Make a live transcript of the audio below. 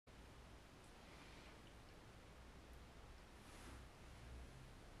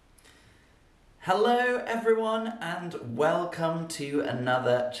Hello everyone and welcome to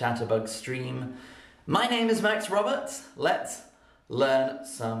another Chatterbug stream. My name is Max Roberts. Let's learn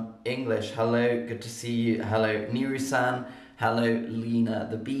some English. Hello, good to see you. Hello Niru-san. Hello Lena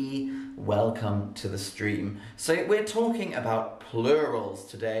the Bee. Welcome to the stream. So we're talking about plurals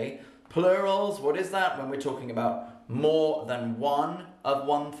today. Plurals, what is that? When we're talking about more than one of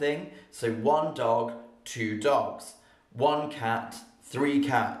one thing. So one dog, two dogs. One cat, three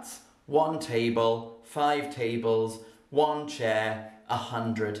cats. One table, five tables, one chair,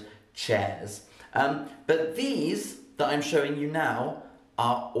 100 chairs. But these that I'm showing you now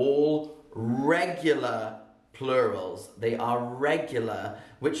are all regular plurals. They are regular,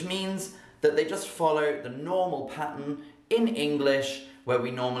 which means that they just follow the normal pattern in English where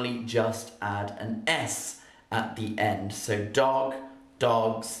we normally just add an S at the end. So dog,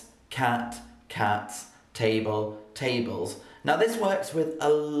 dogs, cat, cats, table, tables. Now this works with a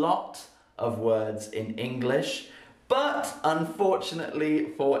lot of words in English, but unfortunately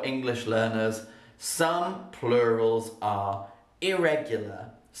for English learners, some plurals are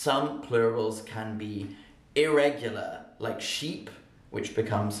irregular. Some plurals can be irregular, like sheep, which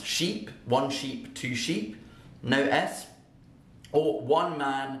becomes sheep, one sheep, two sheep, no S, or one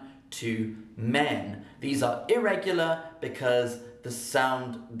man, two men. These are irregular because the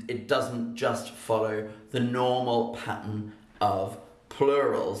sound, it doesn't just follow the normal pattern of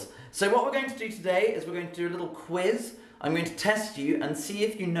plurals. So what we're going to do today is we're going to do a little quiz. I'm going to test you and see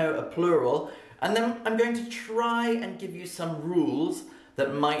if you know a plural, and then I'm going to try and give you some rules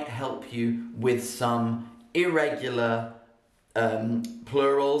that might help you with some irregular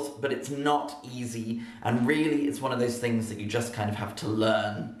plurals, but it's not easy, and really it's one of those things that you just kind of have to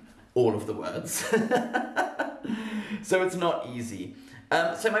learn all of the words. So it's not easy.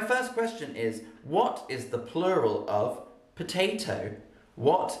 So my first question is, what is the plural of potato?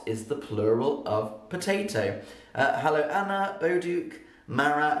 What is the plural of potato? Hello Anna, Boduk,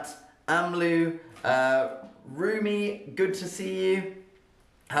 Marat, Amlu, Rumi, good to see you.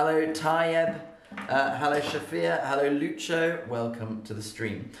 Hello Tayeb, hello Shafir, hello Lucho, welcome to the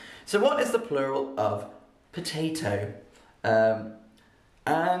stream. So what is the plural of potato?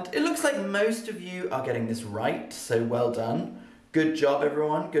 And it looks like most of you are getting this right, so well done. Good job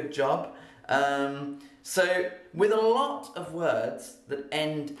everyone, good job. So with a lot of words that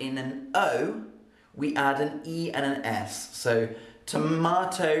end in an O, we add an E and an S. So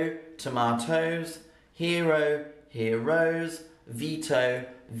tomato, tomatoes, hero, heroes, veto,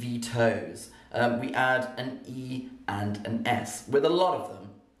 vetoes. We add an E and an S with a lot of them.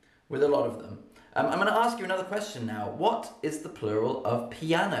 With a lot of them. I'm going to ask you another question now. What is the plural of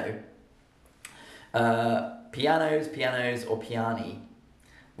piano? Pianos, pianos, or piani?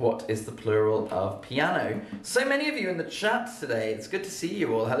 What is the plural of piano? So many of you in the chat today. It's good to see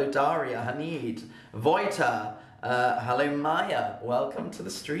you all. Hello Daria, Hamid, Voita, hello Maya. Welcome to the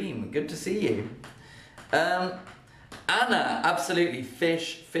stream. Good to see you. Anna, absolutely.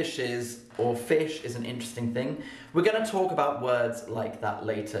 Fishes, or fish is an interesting thing. We're going to talk about words like that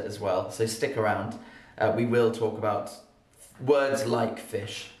later as well, so stick around. We will talk about words like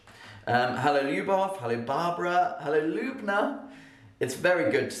fish. Hello Lyubov, hello Barbara, hello Lubna. It's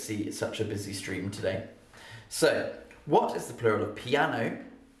very good to see such a busy stream today. So, what is the plural of piano?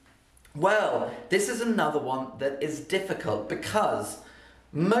 Well, this is another one that is difficult because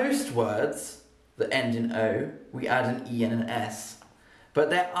most words that end in O, we add an E and an S.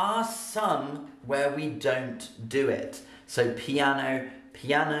 But there are some where we don't do it. So piano,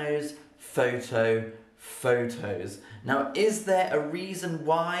 pianos, photo, photos. Now, is there a reason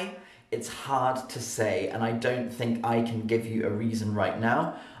why? It's hard to say, and I don't think I can give you a reason right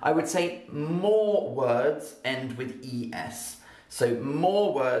now. I would say more words end with ES. So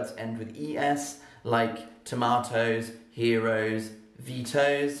more words end with ES, like tomatoes, heroes,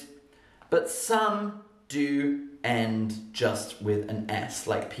 vetoes. But some do end just with an S,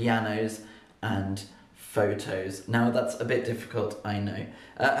 like pianos and photos. Now that's a bit difficult, I know.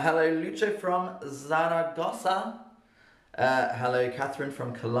 Hello Lucho from Zaragoza. Hello Catherine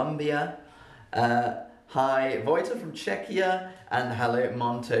from Colombia. Hi Voita from Czechia. And hello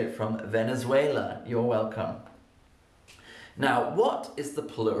Monto from Venezuela. You're welcome. Now, what is the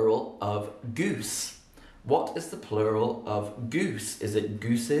plural of goose? What is the plural of goose? Is it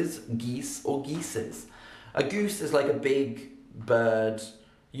gooses, geese, or geeses? A goose is like a big bird,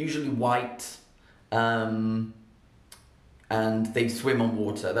 usually white, and they swim on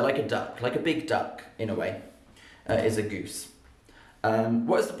water. They're like a duck, like a big duck in a way, is a goose.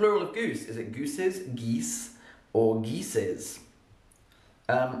 What is the plural of goose? Is it gooses, geese, or geeses?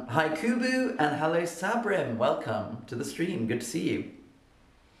 Hi Kubu and hello Sabrim, welcome to the stream, good to see you.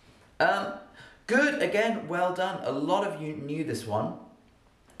 Good, again, well done. A lot of you knew this one.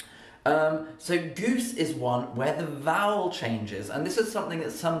 So goose is one where the vowel changes, and this is something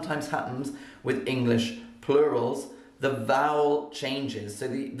that sometimes happens with English plurals. The vowel changes. So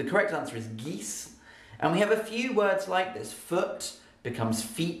the correct answer is geese. And we have a few words like this. Foot becomes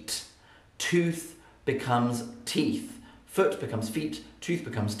feet, tooth becomes teeth. Foot becomes feet, tooth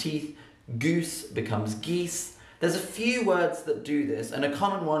becomes teeth, goose becomes geese. There's a few words that do this, and a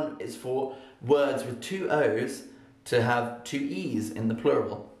common one is for words with two O's to have two E's in the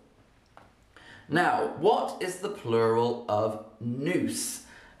plural. Now, what is the plural of noose?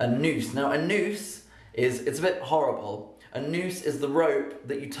 A noose. Now, a noose it's a bit horrible. A noose is the rope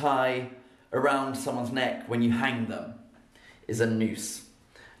that you tie around someone's neck when you hang them, is a noose.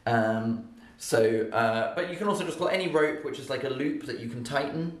 But you can also just call any rope which is like a loop that you can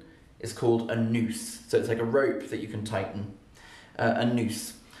tighten is called a noose. So it's like a rope that you can tighten, a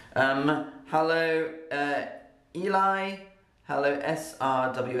noose. Hello, Eli. Hello,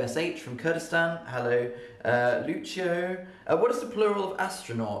 SRWSH from Kurdistan. Hello, Lucio. What is the plural of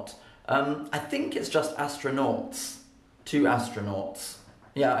astronaut? I think it's just astronauts. 2 astronauts.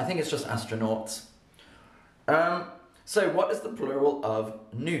 Yeah, I think it's just astronauts. So what is the plural of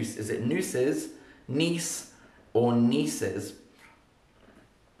noose? Is it nooses, niece, or nieces?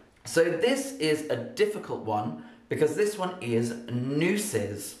 So this is a difficult one because this one is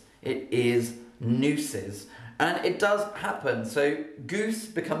nooses. It is nooses. And it does happen. So goose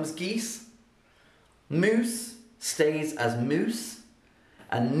becomes geese, moose stays as moose,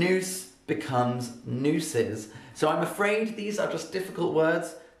 and noose becomes nooses. So I'm afraid these are just difficult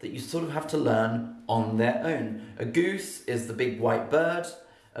words that you sort of have to learn on their own. A goose is the big white bird.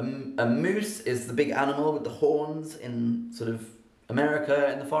 A moose is the big animal with the horns in sort of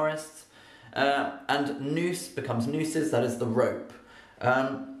America in the forests. And noose becomes nooses, that is the rope.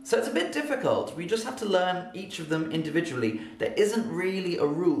 So it's a bit difficult. We just have to learn each of them individually. There isn't really a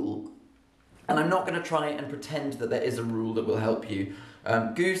rule. And I'm not going to try and pretend that there is a rule that will help you.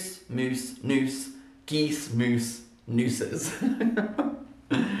 Goose, moose, noose, geese, moose, nooses.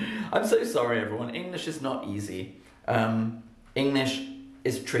 I'm so sorry, everyone. English is not easy. English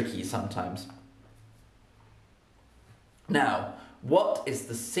is tricky sometimes. Now, what is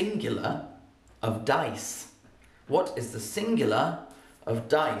the singular of dice? What is the singular of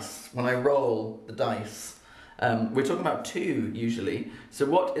dice when I roll the dice? We're talking about 2 usually. So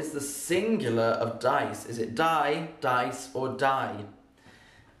what is the singular of dice? Is it die, dice, or die?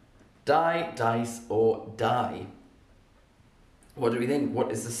 Die, dice, or die? What do we think?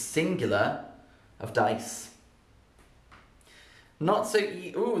 What is the singular of dice? Not so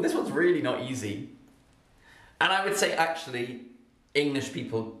ooh, this one's really not easy. And I would say actually English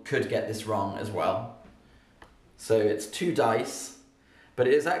people could get this wrong as well. So it's 2 dice, but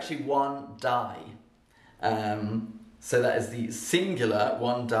it is actually 1 die. So that is the singular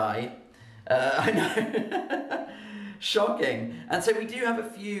 1 die. I know. Shocking. And so we do have a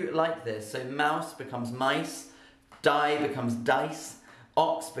few like this. So mouse becomes mice, die becomes dice,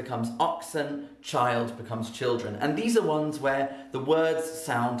 ox becomes oxen, child becomes children. And these are ones where the words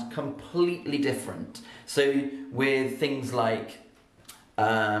sound completely different. So with things like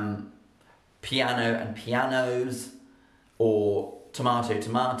piano and pianos, or tomato,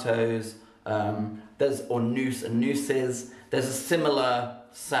 tomatoes, or noose and nooses, there's a similar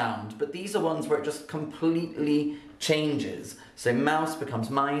sound. But these are ones where it just completely changes. So mouse becomes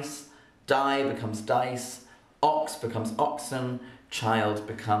mice, die becomes dice, ox becomes oxen, child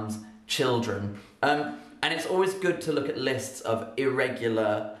becomes children. And it's always good to look at lists of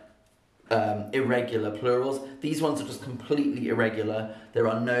irregular plurals. These ones are just completely irregular. There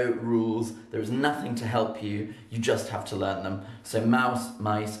are no rules. There is nothing to help you. You just have to learn them. So mouse,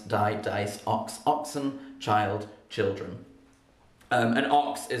 mice, die, dice, ox, oxen, child, children. An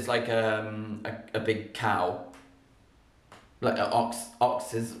ox is like a big cow. Like an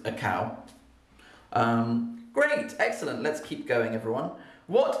ox is a cow. Great, excellent. Let's keep going, everyone.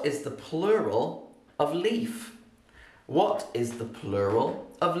 What is the plural of leaf? What is the plural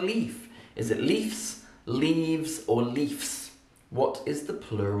of leaf? Is it leaves, leaves, or leafs? What is the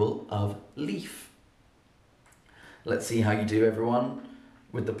plural of leaf? Let's see how you do, everyone,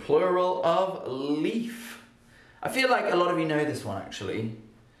 with the plural of leaf. I feel like a lot of you know this one, actually.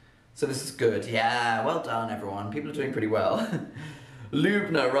 So this is good. Yeah, well done, everyone. People are doing pretty well.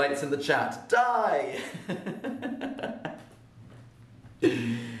 Lubna writes in the chat, die!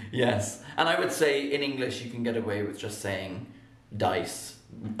 Yes, and I would say in English you can get away with just saying dice,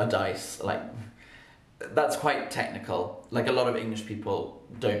 a dice, like, that's quite technical. Like a lot of English people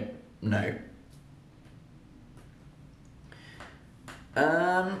don't know.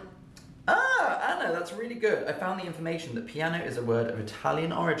 piano, that's really good. I found the information that piano is a word of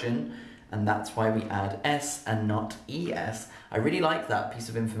Italian origin, and that's why we add S and not ES. I really like that piece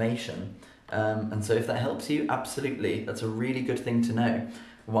of information. And so if that helps you, absolutely. That's a really good thing to know,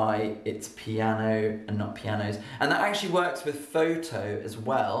 why it's piano and not pianos. And that actually works with photo as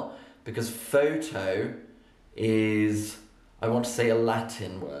well, because photo is, I want to say, a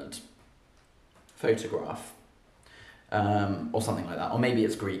Latin word. Photograph. Or something like that. Or maybe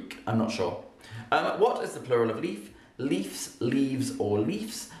it's Greek. I'm not sure. What is the plural of leaf? Leaves, leaves, or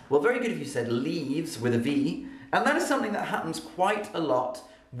leaves? Well, very good if you said leaves with a V. And that is something that happens quite a lot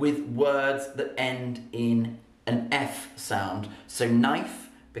with words that end in an F sound. So knife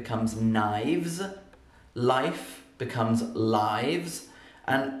becomes knives, life becomes lives,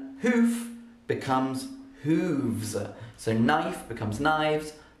 and hoof becomes hooves. So knife becomes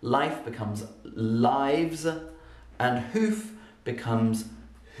knives, life becomes lives, and hoof becomes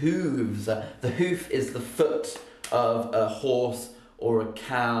hooves. The hoof is the foot of a horse or a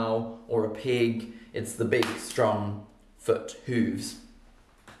cow or a pig. It's the big, strong foot, hooves.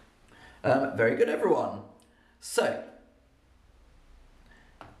 Very good, everyone. So,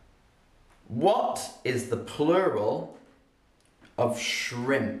 what is the plural of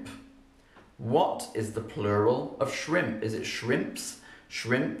shrimp? What is the plural of shrimp? Is it shrimps,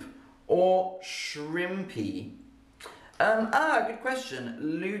 shrimp, or shrimpy? Good question.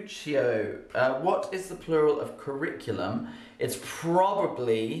 Lucio, what is the plural of curriculum? It's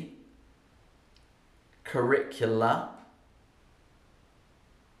probably curricula.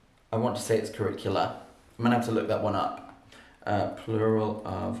 I want to say it's curricula. I'm going to have to look that one up. Plural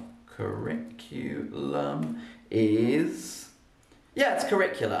of curriculum is... Yeah, it's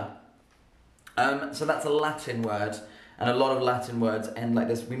curricula. So that's a Latin word, and a lot of Latin words end like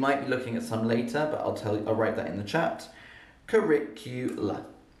this. We might be looking at some later, but I'll write that in the chat. Curricula.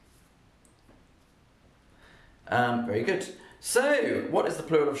 Very good. So, what is the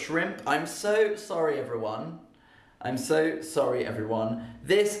plural of shrimp? I'm so sorry, everyone. I'm so sorry, everyone.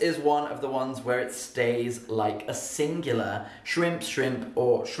 This is one of the ones where it stays like a singular. Shrimp, shrimp,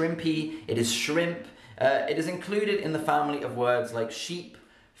 or shrimpy. It is shrimp. It is included in the family of words like sheep,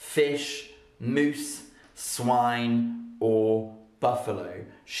 fish, moose, swine, or buffalo.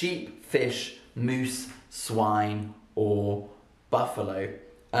 Sheep, fish, moose, swine, or buffalo.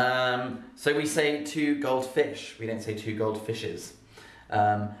 So we say 2 goldfish. We don't say 2 goldfishes.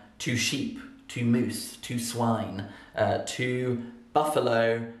 2 sheep, 2 moose, 2 swine, 2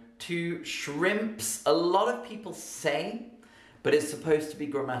 buffalo, 2 shrimps. A lot of people say, but it's supposed to be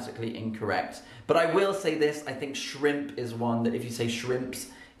grammatically incorrect. But I will say this, I think shrimp is one that if you say shrimps,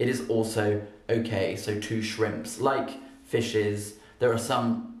 it is also okay. So 2 shrimps, like fishes. There are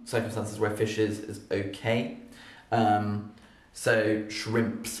some circumstances where fishes is okay. So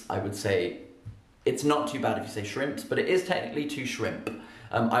shrimps, I would say, it's not too bad if you say shrimps, but it is technically 2 shrimp.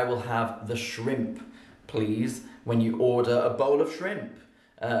 I will have the shrimp, please, when you order a bowl of shrimp.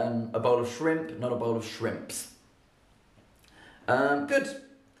 A bowl of shrimp, not a bowl of shrimps. Good.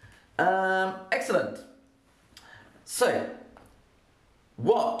 Excellent. So,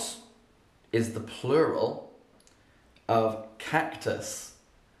 what is the plural of cactus?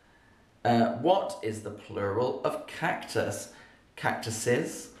 What is the plural of cactus?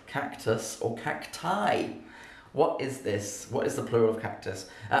 Cactuses, cactus, or cacti? What is this? What is the plural of cactus?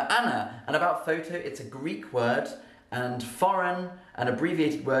 Anna, and about photo, it's a Greek word, and foreign and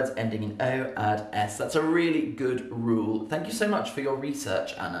abbreviated words ending in O add S. That's a really good rule. Thank you so much for your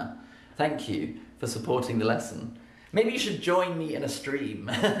research, Anna. Thank you for supporting the lesson. Maybe you should join me in a stream.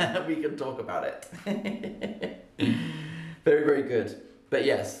 We can talk about it. Very, very good. But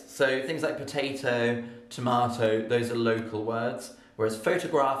yes, so things like potato, tomato, those are local words, whereas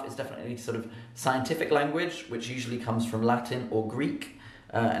photograph is definitely sort of scientific language, which usually comes from Latin or Greek,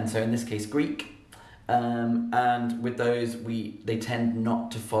 and so in this case Greek. And with those, they tend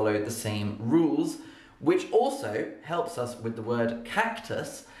not to follow the same rules, which also helps us with the word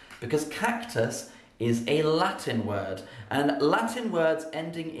cactus, because cactus is a Latin word, and Latin words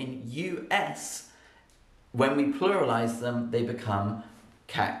ending in US, when we pluralize them, they become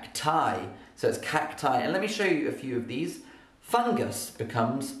cacti. So it's cacti, and let me show you a few of these. Fungus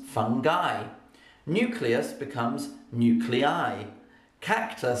becomes fungi. Nucleus becomes nuclei.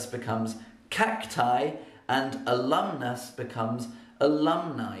 Cactus becomes cacti, and alumnus becomes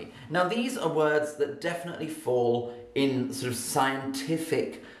alumni. Now these are words that definitely fall in sort of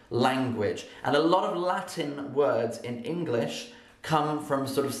scientific language, and a lot of Latin words in English come from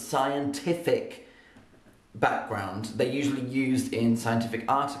sort of scientific background. They're usually used in scientific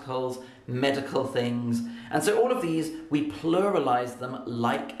articles, medical things, and so all of these, we pluralize them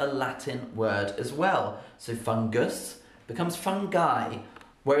like a Latin word as well. So fungus becomes fungi,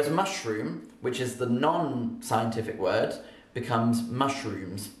 whereas mushroom, which is the non-scientific word, becomes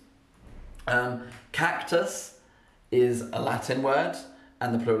mushrooms. Cactus is a Latin word,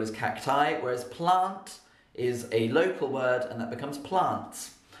 and the plural is cacti, whereas plant is a local word, and that becomes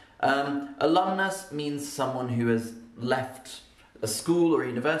plants. Alumnus means someone who has left a school or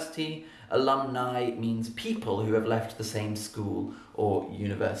university. Alumni means people who have left the same school or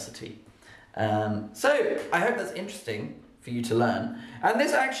university. So I hope that's interesting for you to learn. And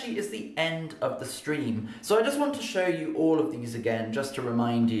this actually is the end of the stream. So I just want to show you all of these again, just to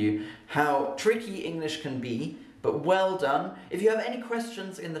remind you how tricky English can be, but well done. If you have any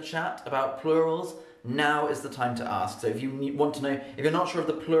questions in the chat about plurals, now is the time to ask. So if you want to know, if you're not sure of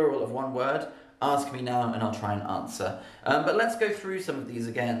the plural of one word, ask me now and I'll try and answer. But let's go through some of these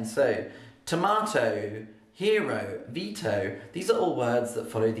again. So, tomato, hero, veto, these are all words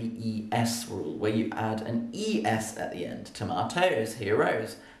that follow the ES rule, where you add an ES at the end. Tomatoes,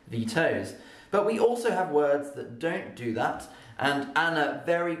 heroes, vetoes. But we also have words that don't do that, and Anna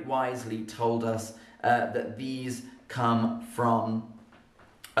very wisely told us that these come from,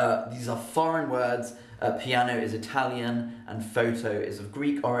 these are foreign words. Piano is Italian and photo is of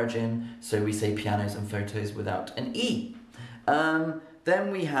Greek origin, so we say pianos and photos without an E.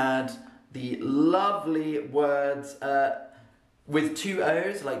 Then we had the lovely words with two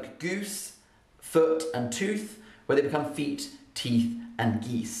O's, like goose, foot and tooth, where they become feet, teeth and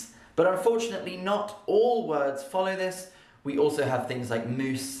geese. But unfortunately not all words follow this. We also have things like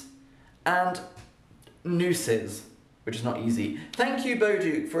moose and nooses, which is not easy. Thank you,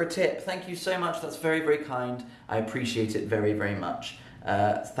 Boduke, for a tip. Thank you so much. That's very, very kind. I appreciate it very, very much.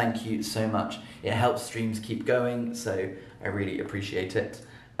 Thank you so much. It helps streams keep going, so I really appreciate it.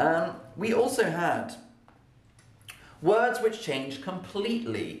 We also had words which change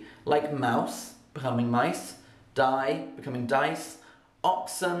completely, like mouse becoming mice, die becoming dice,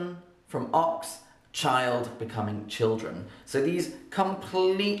 oxen from ox, child becoming children. So these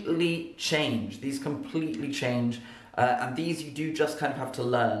completely change. And these you do just kind of have to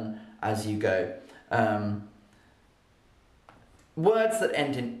learn as you go. Words that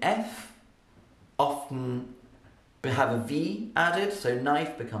end in F often have a V added, so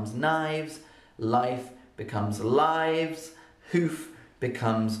knife becomes knives, life becomes lives, hoof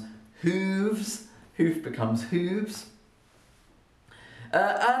becomes hooves, hoof becomes hooves.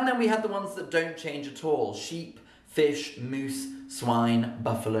 And then we had the ones that don't change at all: sheep, fish, moose, swine,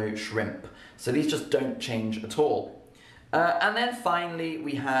 buffalo, shrimp. So these just don't change at all. And then finally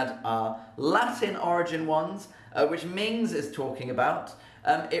we had our Latin origin ones, which Mings is talking about.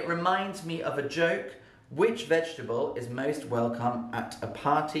 It reminds me of a joke. Which vegetable is most welcome at a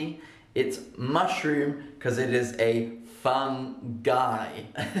party? It's mushroom, because it is a fungi.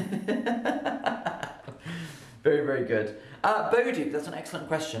 Very, very good. Boduke, that's an excellent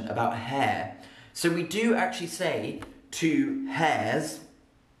question about hair. So we do actually say two hairs,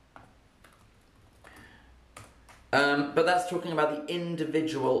 but that's talking about the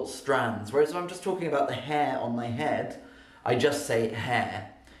individual strands. Whereas if I'm just talking about the hair on my head, I just say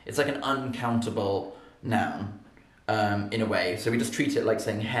hair. It's like an uncountable noun, in a way. So we just treat it like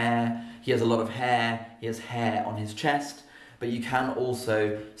saying hair. He has a lot of hair. He has hair on his chest. But you can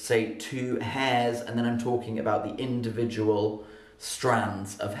also say two hairs, and then I'm talking about the individual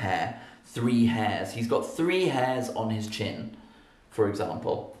strands of hair. 3 hairs. He's got 3 hairs on his chin, for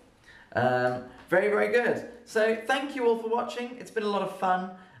example. Very, very good. So thank you all for watching. It's been a lot of fun.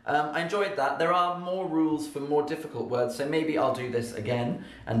 I enjoyed that. There are more rules for more difficult words, so maybe I'll do this again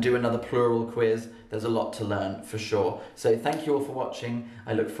and do another plural quiz. There's a lot to learn for sure. So thank you all for watching.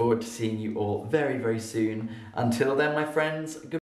 I look forward to seeing you all very, very soon. Until then, my friends, goodbye.